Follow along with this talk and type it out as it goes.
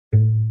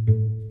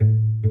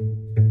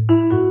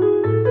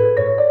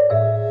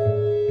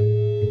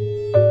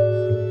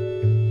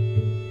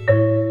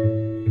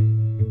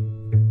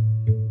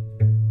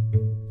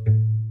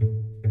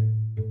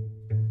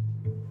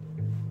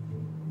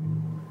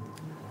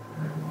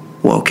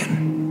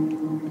Woken.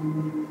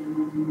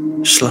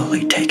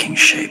 Slowly taking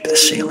shape, the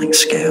ceiling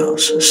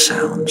scales,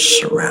 sounds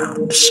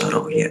surround,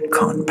 subtle yet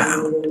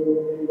compound,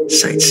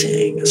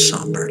 sightseeing a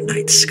somber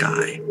night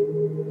sky.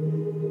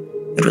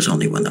 It was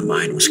only when the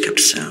mind was kept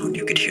sound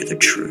you could hear the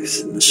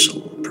truth in the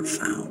soul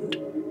profound.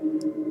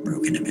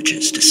 Broken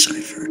images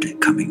deciphered,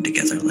 coming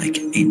together like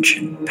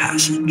ancient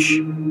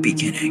passage,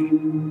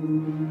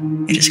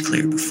 beginning. It is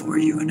clear before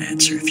you an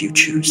answer if you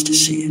choose to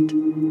see it.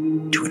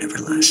 To an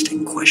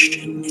everlasting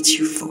question, its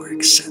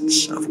euphoric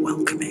sense of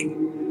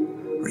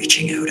welcoming,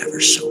 reaching out ever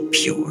so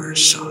pure,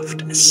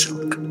 soft as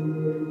silk.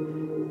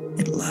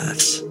 It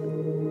laughs.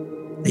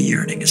 The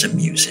yearning is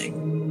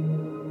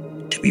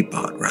amusing. To be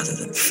bought rather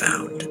than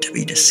found, to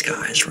be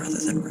disguised rather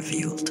than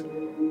revealed.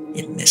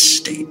 In this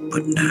state,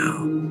 but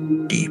now,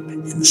 deep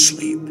in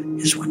sleep,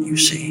 is when you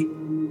see.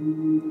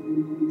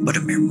 But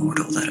a mere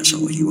mortal, that is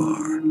all you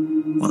are,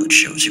 while it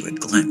shows you a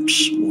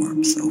glimpse,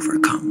 warmth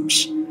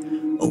overcomes.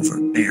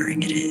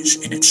 Overbearing it is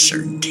in its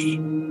certainty.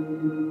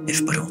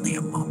 If but only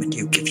a moment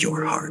you give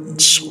your heart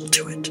and soul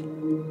to it,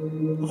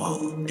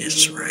 all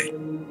is right.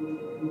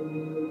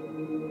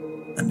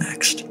 The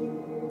next,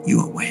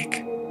 you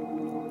awake.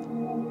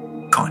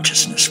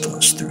 Consciousness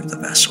flows through the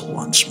vessel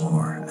once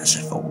more, as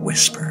if a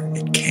whisper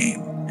it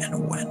came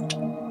and went.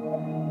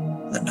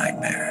 The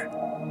nightmare,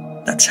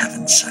 that's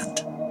heaven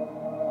sent.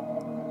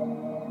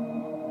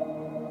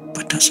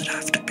 But does it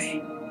have to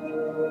be?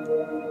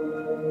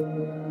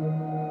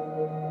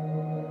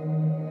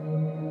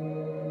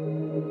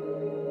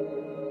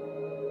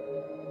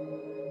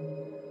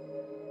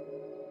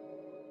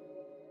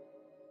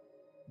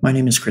 My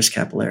name is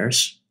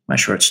Kapeleris. My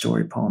short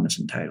story poem is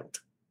entitled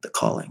The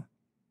Calling.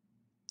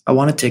 I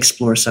wanted to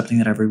explore something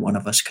that every one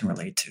of us can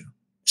relate to,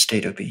 the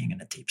state of being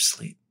in a deep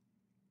sleep.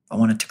 I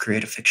wanted to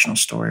create a fictional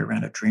story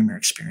around a dreamer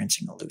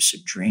experiencing a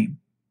lucid dream,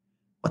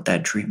 what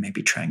that dream may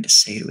be trying to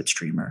say to its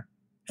dreamer,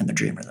 and the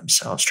dreamer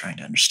themselves trying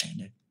to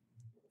understand it.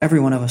 Every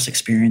one of us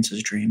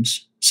experiences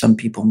dreams, some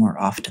people more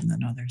often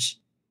than others.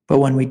 But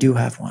when we do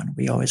have one,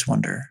 we always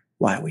wonder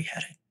why we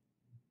had it.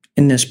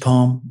 In this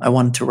poem, I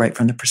wanted to write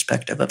from the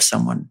perspective of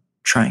someone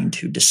trying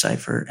to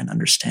decipher and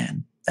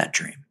understand that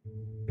dream.